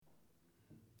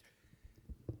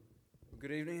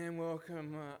Good evening and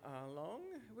welcome along.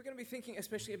 We're going to be thinking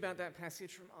especially about that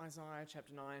passage from Isaiah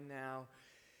chapter 9 now.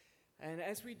 And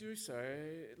as we do so,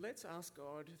 let's ask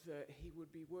God that he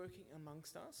would be working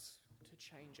amongst us to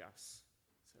change us.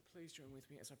 So please join with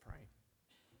me as I pray.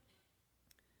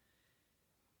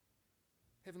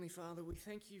 Heavenly Father, we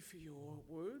thank you for your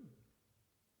word,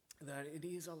 that it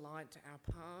is a light to our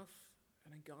path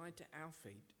and a guide to our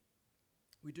feet.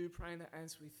 We do pray that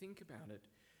as we think about it,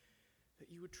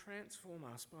 that you would transform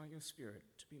us by your Spirit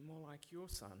to be more like your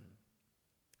Son,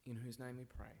 in whose name we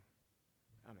pray.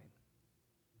 Amen.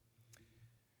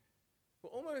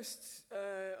 Well, almost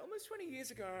 20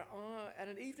 years ago, at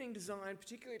an evening designed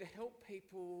particularly to help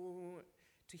people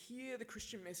to hear the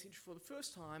Christian message for the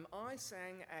first time, I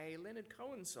sang a Leonard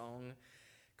Cohen song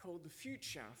called The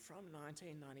Future from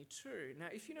 1992. Now,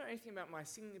 if you know anything about my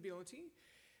singing ability,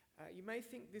 you may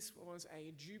think this was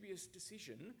a dubious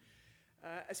decision.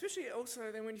 Especially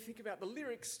also then when you think about the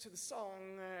lyrics to the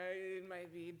song, it may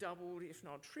be doubled if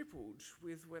not tripled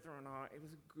with whether or not it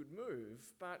was a good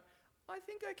move. But I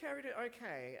think I carried it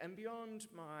okay, and beyond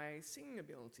my singing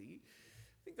ability,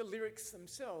 I think the lyrics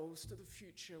themselves to The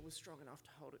Future were strong enough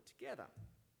to hold it together.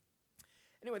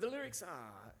 Anyway, the lyrics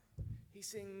are, he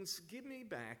sings, "Give me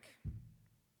back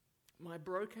my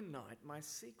broken night, my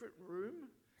secret room,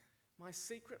 my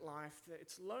secret life, that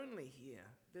it's lonely here,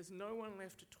 there's no one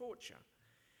left to torture.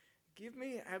 Give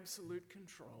me absolute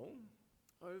control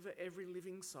over every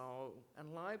living soul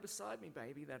and lie beside me,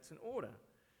 baby, that's an order.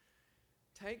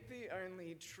 Take the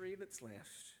only tree that's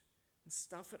left and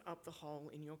stuff it up the hole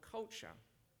in your culture.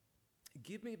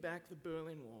 Give me back the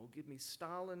Berlin Wall, give me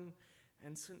Stalin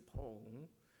and St. Paul.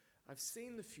 I've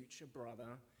seen the future,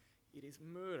 brother, it is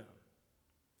murder."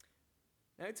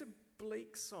 Now, it's a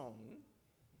bleak song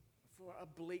for a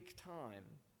bleak time.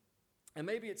 And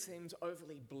maybe it seems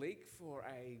overly bleak for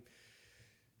a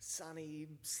sunny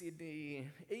Sydney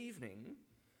evening,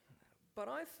 but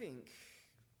I think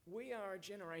we are a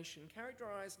generation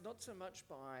characterised not so much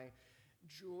by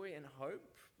joy and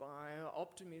hope, by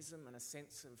optimism and a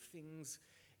sense of things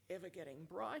ever getting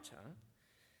brighter.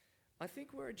 I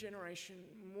think we're a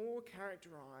generation more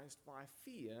characterised by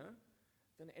fear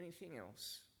than anything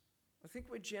else. I think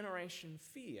we're Generation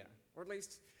Fear, or at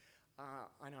least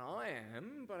I know I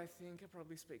am, but I think I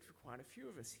probably speak for quite a few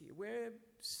of us here. We're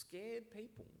scared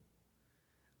people.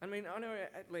 I mean, I know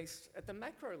at least at the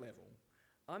macro level,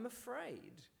 I'm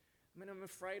afraid. I'm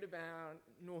afraid about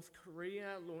North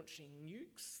Korea launching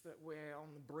nukes, that we're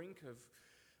on the brink of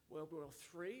World War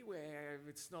III, where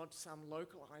it's not some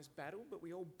localised battle, but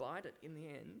we all bite it in the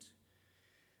end.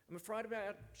 I'm afraid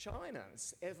about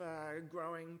China's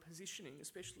ever-growing positioning,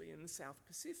 especially in the South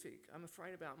Pacific. I'm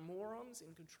afraid about morons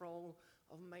in control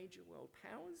of major world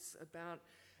powers, about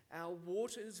our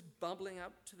waters bubbling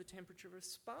up to the temperature of a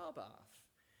spa bath.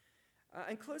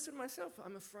 And closer to myself,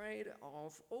 I'm afraid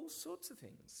of all sorts of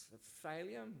things, of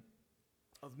failure,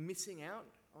 of missing out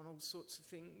on all sorts of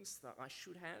things that I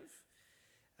should have,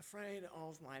 afraid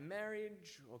of my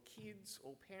marriage or kids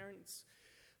or parents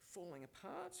falling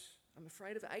apart. I'm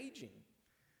afraid of ageing,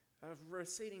 of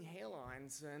receding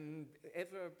hairlines and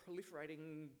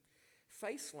ever-proliferating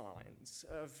face lines,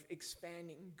 of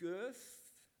expanding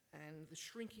girth and the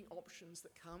shrinking options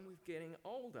that come with getting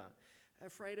older.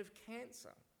 Afraid of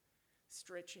cancer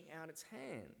stretching out its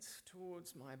hands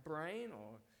towards my brain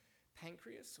or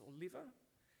pancreas or liver.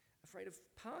 Afraid of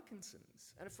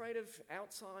Parkinson's, and afraid of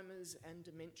Alzheimer's and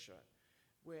dementia,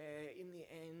 where in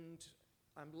the end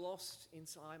I'm lost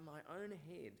inside my own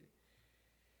head.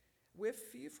 We're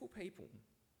fearful people,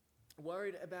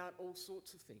 worried about all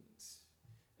sorts of things.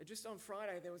 Just on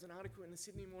Friday, there was an article in the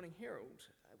Sydney Morning Herald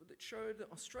that showed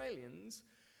that Australians,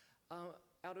 out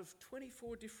of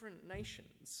 24 different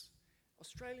nations,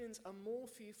 Australians are more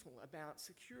fearful about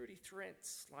security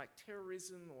threats like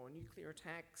terrorism or nuclear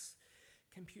attacks,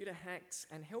 computer hacks,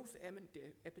 and health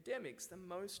epidemics than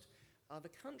most other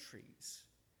countries.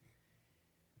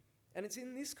 And it's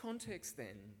in this context,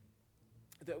 then,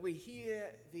 that we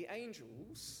hear the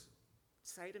angels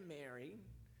say to Mary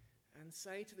and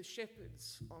say to the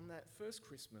shepherds on that first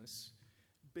Christmas,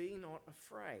 "Be not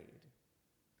afraid."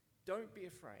 Don't be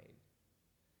afraid.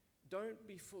 Don't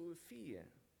be full of fear.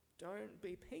 Don't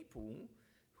be people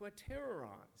who are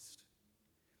terrorised.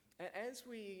 As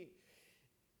we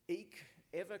eke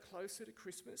ever closer to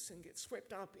Christmas and get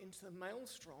swept up into the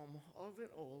maelstrom of it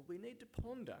all, we need to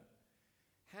ponder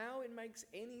how it makes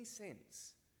any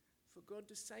sense for God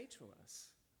to say to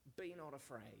us, "Be not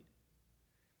afraid."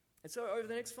 And so over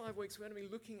the next 5 weeks, we're going to be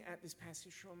looking at this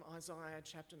passage from Isaiah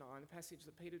chapter 9, the passage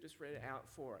that Peter just read out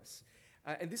for us.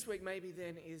 And this week maybe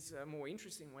then is a more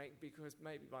interesting week, because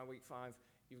maybe by week 5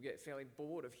 you get fairly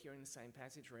bored of hearing the same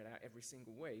passage read out every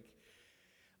single week.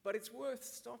 But it's worth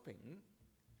stopping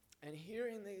and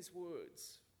hearing these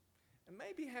words and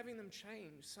maybe having them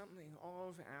change something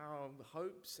of our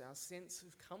hopes, our sense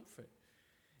of comfort,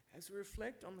 as we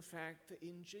reflect on the fact that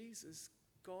in Jesus,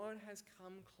 God has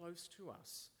come close to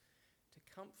us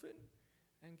to comfort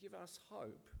and give us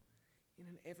hope in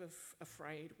an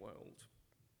ever-afraid world.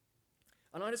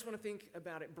 And I just want to think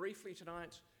about it briefly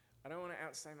tonight. I don't want to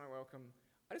outstay my welcome.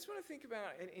 I just want to think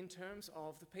about it in terms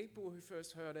of the people who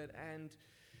first heard it and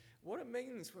what it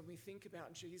means when we think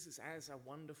about Jesus as a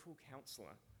wonderful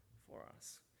counselor for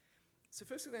us. So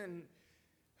firstly then,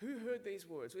 who heard these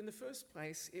words? In the first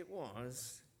place, it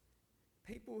was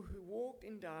people who walked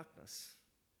in darkness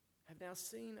have now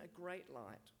seen a great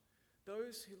light.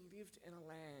 Those who lived in a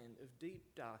land of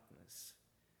deep darkness,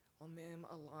 on them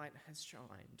a light has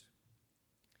shined.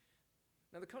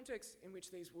 Now, the context in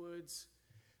which these words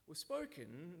were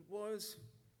spoken was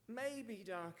maybe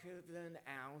darker than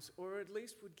ours, or at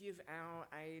least would give our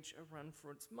age a run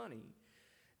for its money.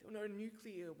 There were no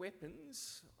nuclear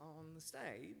weapons on the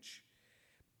stage,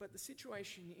 but the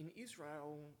situation in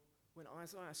Israel when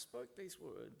Isaiah spoke these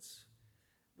words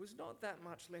was not that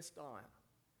much less dire.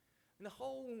 And the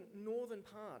whole northern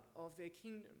part of their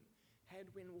kingdom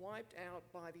had been wiped out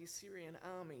by the Assyrian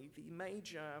army, the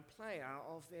major player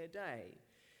of their day.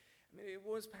 I mean, it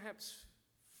was perhaps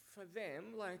for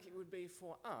them like it would be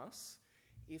for us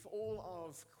if all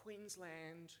of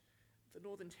Queensland, the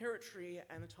Northern Territory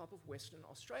and the top of Western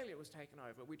Australia was taken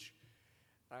over, which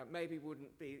maybe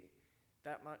wouldn't be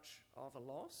that much of a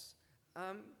loss,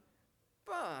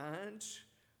 but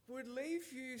would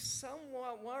leave you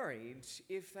somewhat worried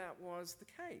if that was the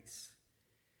case.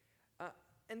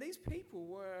 And these people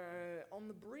were on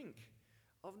the brink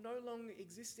of no longer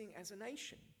existing as a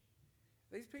nation.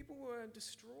 These people were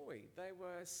destroyed. They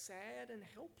were sad and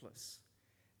helpless.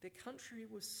 Their country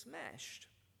was smashed.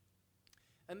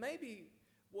 And maybe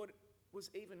what was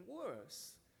even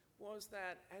worse was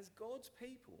that as God's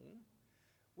people,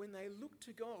 when they looked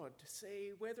to God to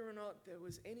see whether or not there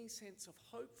was any sense of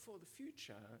hope for the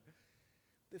future,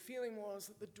 the feeling was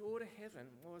that the door to heaven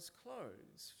was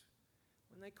closed.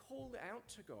 When they called out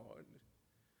to God,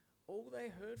 all they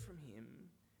heard from him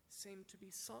seemed to be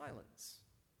silence.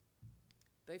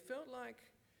 They felt like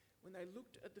when they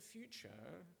looked at the future,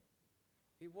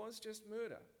 it was just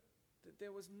murder, that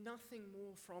there was nothing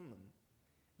more from them,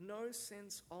 no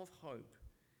sense of hope,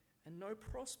 and no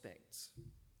prospects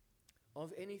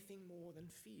of anything more than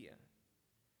fear.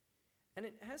 And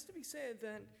it has to be said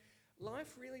that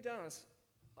life really does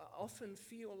often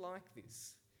feel like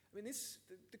this. I mean,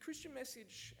 the Christian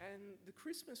message and the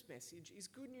Christmas message is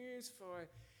good news for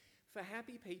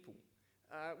happy people.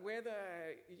 Whether,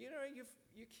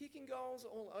 you're kicking goals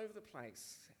all over the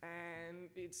place and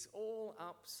it's all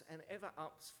ups and ever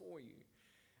ups for you.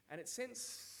 And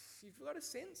you've got a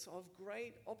sense of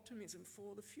great optimism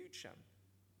for the future.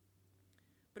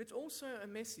 But it's also a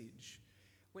message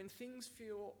when things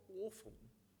feel awful,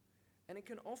 and it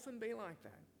can often be like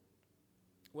that.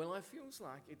 When life feels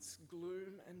like it's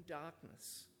gloom and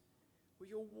darkness, where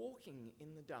you're walking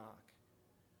in the dark,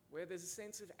 where there's a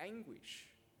sense of anguish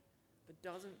that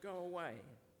doesn't go away.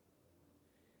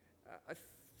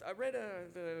 I read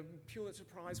the Pulitzer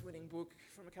Prize-winning book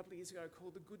from a couple of years ago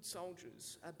called The Good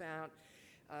Soldiers, about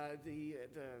the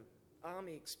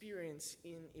army experience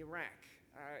in Iraq.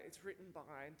 It's written by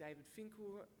David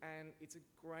Finkel, and it's a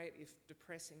great, if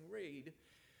depressing, read.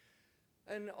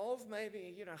 And of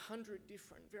maybe 100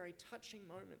 different, very touching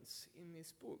moments in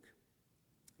this book,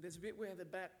 there's a bit where the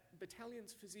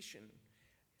battalion's physician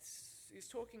is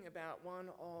talking about one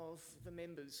of the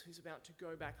members who's about to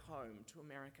go back home to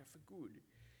America for good.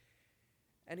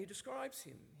 And he describes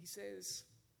him. He says,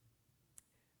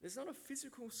 "There's not a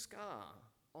physical scar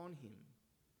on him,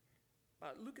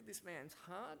 but look at this man's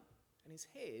heart and his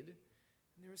head,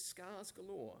 and there are scars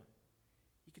galore.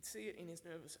 You can see it in his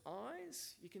nervous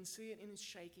eyes. You can see it in his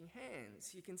shaking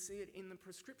hands. You can see it in the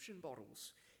prescription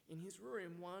bottles in his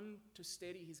room, one to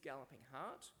steady his galloping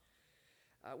heart,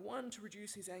 one to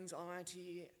reduce his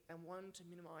anxiety, and one to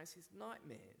minimize his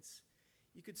nightmares.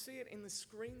 You could see it in the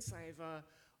screensaver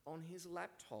on his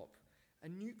laptop, a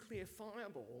nuclear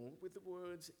fireball with the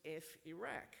words F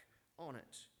Iraq on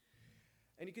it.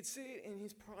 And you could see it in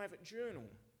his private journal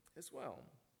as well,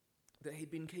 that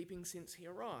he'd been keeping since he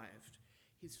arrived.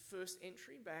 His first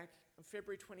entry back on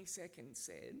February 22nd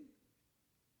said,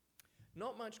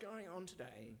 'Not much going on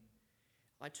today.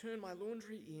 I turned my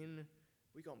laundry in.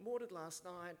 We got mortared last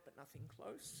night, but nothing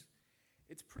close.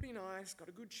 It's pretty nice, got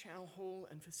a good shower hall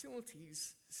and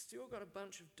facilities. Still got a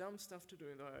bunch of dumb stuff to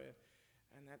do though,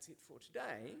 and that's it for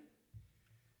today,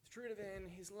 through to then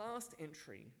his last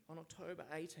entry on October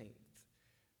 18th,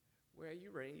 where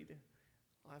you read,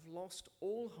 "I've lost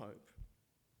all hope.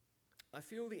 I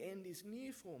feel the end is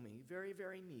near for me, very,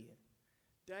 very near.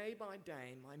 Day by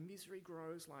day, my misery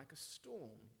grows like a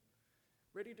storm,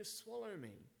 ready to swallow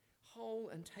me whole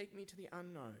and take me to the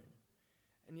unknown.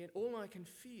 And yet all I can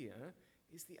fear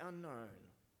is the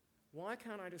unknown. Why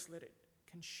can't I just let it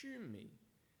consume me?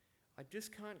 I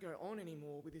just can't go on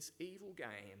anymore with this evil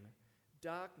game.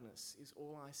 Darkness is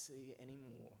all I see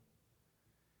anymore."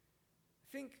 I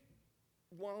think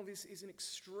while this is an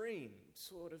extreme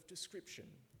sort of description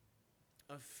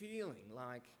of feeling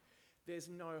like there's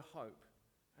no hope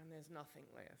and there's nothing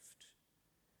left,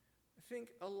 I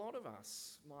think a lot of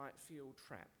us might feel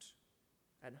trapped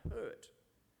and hurt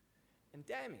and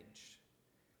damaged,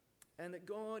 and that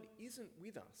God isn't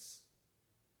with us,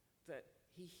 that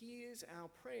he hears our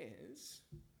prayers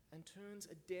and turns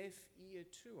a deaf ear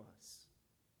to us.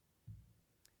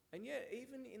 And yet,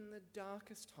 even in the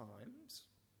darkest times,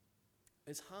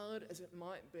 as hard as it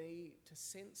might be to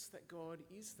sense that God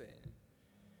is there,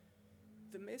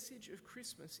 the message of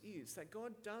Christmas is that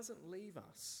God doesn't leave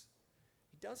us.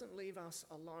 He doesn't leave us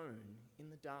alone in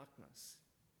the darkness.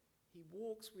 He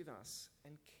walks with us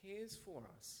and cares for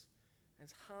us,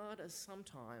 as hard as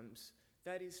sometimes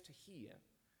that is to hear,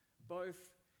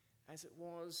 both as it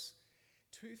was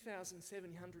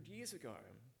 2,700 years ago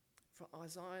for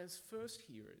Isaiah's first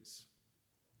hearers,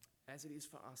 as it is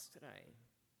for us today.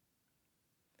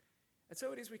 And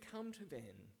so it is we come to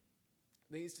then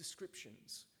these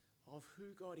descriptions of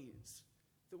who God is,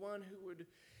 the one who would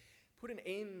put an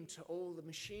end to all the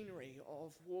machinery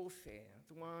of warfare,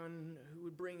 the one who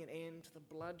would bring an end to the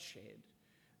bloodshed,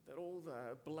 that all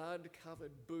the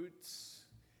blood-covered boots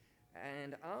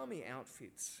and army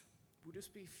outfits will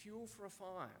just be fuel for a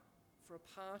fire, for a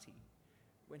party,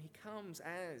 when he comes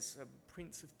as a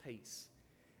Prince of Peace,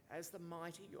 as the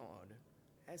mighty God,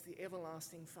 as the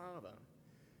everlasting Father,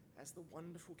 as the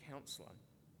wonderful Counselor.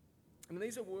 I mean,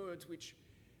 these are words which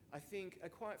I think are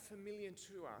quite familiar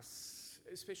to us,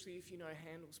 especially if you know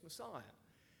Handel's Messiah.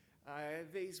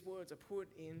 These words are put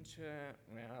into,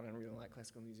 well, I don't really like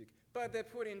classical music, but they're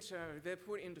put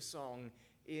into song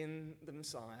in the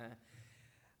Messiah.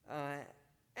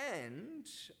 And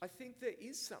I think there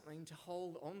is something to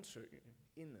hold on to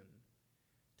in them,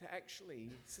 to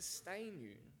actually sustain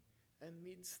you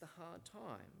amidst the hard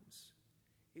times.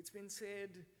 It's been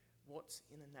said, what's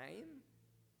in a name?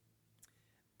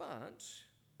 But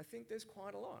I think there's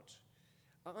quite a lot.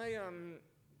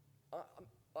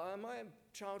 My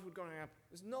childhood growing up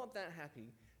was not that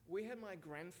happy. We had my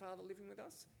grandfather living with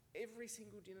us. Every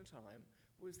single dinner time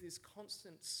was this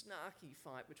constant snarky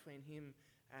fight between him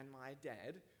and my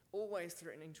dad, always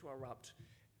threatening to erupt.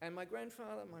 And my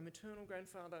grandfather, my maternal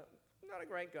grandfather, not a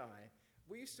great guy.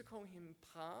 We used to call him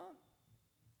Pa.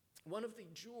 One of the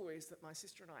joys that my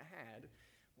sister and I had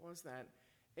was that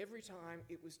every time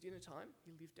it was dinner time,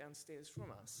 he lived downstairs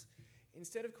from us,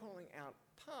 instead of calling out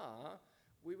Pa,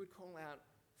 we would call out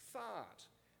fart,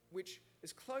 which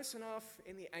is close enough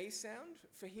in the A sound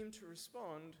for him to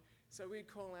respond, so we'd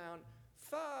call out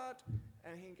fart,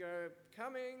 and he'd go,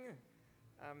 coming.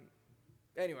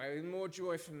 Anyway, more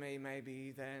joy for me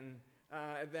maybe than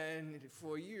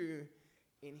for you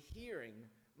in hearing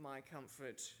my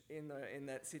comfort in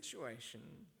that situation.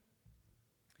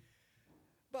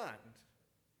 But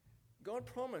God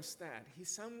promised that his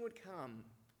Son would come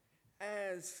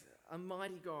as a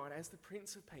mighty God, as the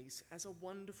Prince of Peace, as a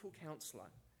wonderful Counselor.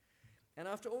 And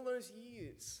after all those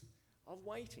years of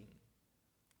waiting,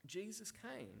 Jesus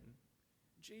came.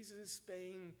 Jesus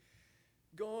being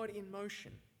God in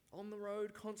motion, on the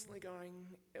road, constantly going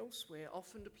elsewhere,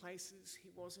 often to places he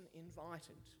wasn't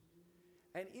invited.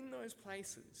 And in those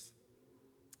places,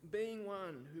 being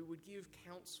one who would give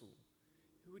counsel,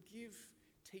 who would give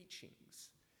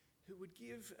teachings, who would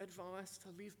give advice to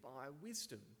live by,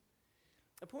 wisdom.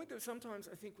 A point that sometimes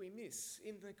I think we miss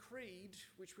in the creed,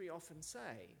 which we often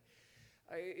say.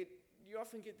 You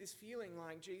often get this feeling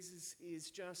like Jesus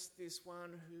is just this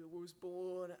one who was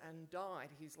born and died.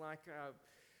 He's like a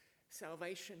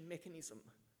salvation mechanism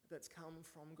that's come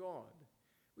from God,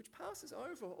 which passes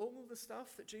over all of the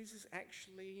stuff that Jesus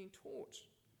actually taught.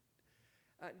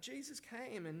 Jesus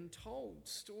came and told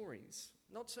stories,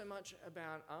 not so much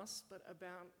about us, but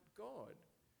about God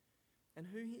and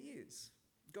who he is.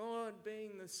 God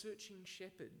being the searching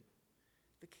shepherd,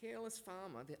 the careless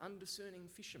farmer, the undiscerning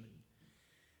fisherman,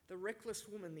 the reckless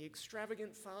woman, the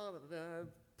extravagant father, the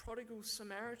prodigal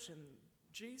Samaritan.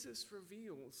 Jesus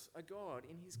reveals a God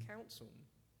in his counsel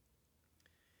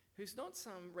who's not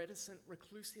some reticent,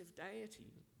 reclusive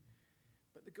deity,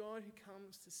 but the God who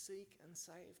comes to seek and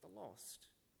save the lost.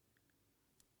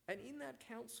 And in that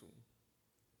counsel,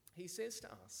 he says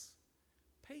to us,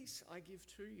 "Peace I give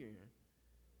to you,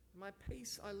 my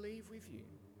peace I leave with you.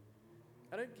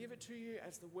 I don't give it to you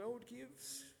as the world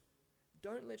gives.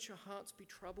 Don't let your hearts be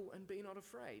troubled and be not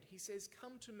afraid." He says,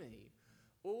 "Come to me,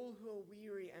 all who are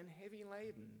weary and heavy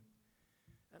laden,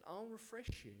 and I'll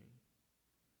refresh you."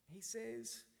 He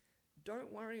says,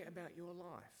 "Don't worry about your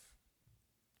life,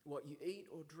 what you eat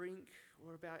or drink,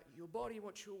 or about your body,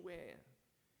 what you'll wear.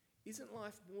 Isn't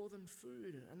life more than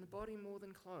food and the body more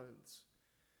than clothes?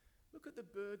 Look at the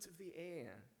birds of the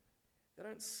air. They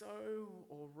don't sow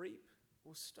or reap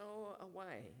or store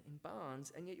away in barns,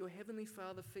 and yet your heavenly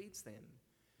Father feeds them.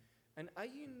 And are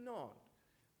you not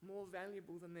more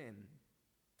valuable than them?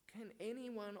 Can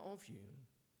any one of you,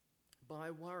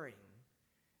 by worrying,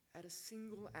 add a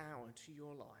single hour to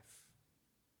your life?"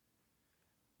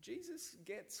 Jesus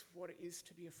gets what it is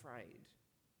to be afraid.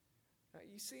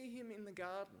 You see him in the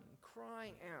garden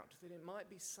crying out that it might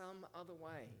be some other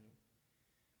way,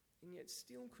 and yet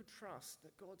still could trust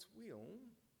that God's will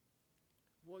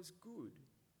was good.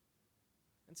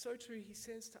 And so too he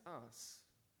says to us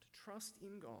to trust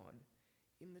in God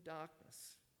in the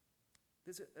darkness.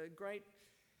 There's a great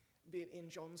bit in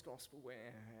John's Gospel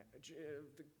where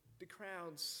the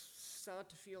crowds start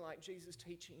to feel like Jesus'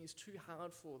 teaching is too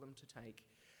hard for them to take,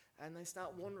 and they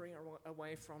start wandering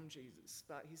away from Jesus,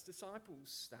 but his disciples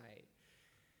stay.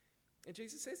 And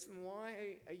Jesus says to them,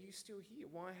 "Why are you still here?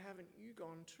 Why haven't you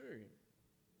gone too?"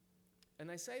 And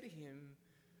they say to him,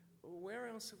 "Where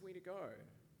else have we to go?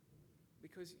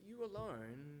 Because you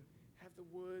alone have the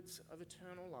words of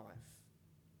eternal life."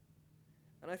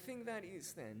 And I think that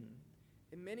is then,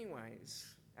 in many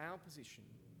ways, our position.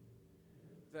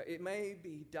 That it may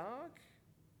be dark,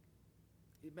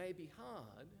 it may be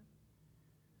hard,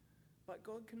 but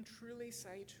God can truly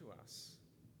say to us,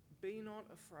 "Be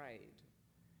not afraid."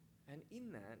 And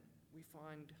in that, we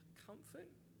find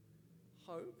comfort,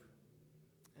 hope,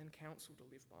 and counsel to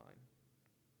live by.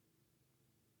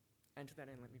 And to that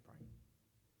end, let me pray.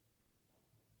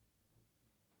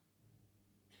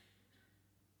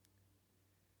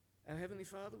 Our Heavenly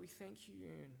Father, we thank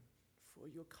you for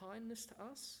your kindness to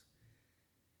us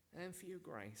and for your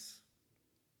grace.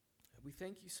 We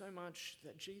thank you so much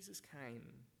that Jesus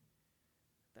came,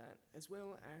 that as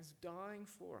well as dying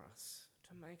for us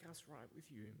to make us right with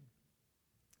you,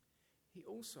 he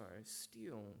also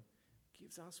still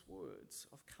gives us words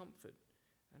of comfort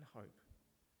and hope.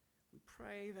 We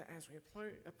pray that as we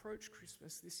approach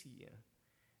Christmas this year,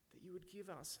 that you would give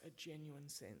us a genuine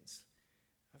sense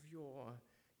of your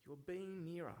being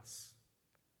near us.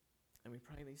 And we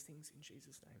pray these things in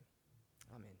Jesus' name.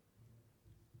 Amen.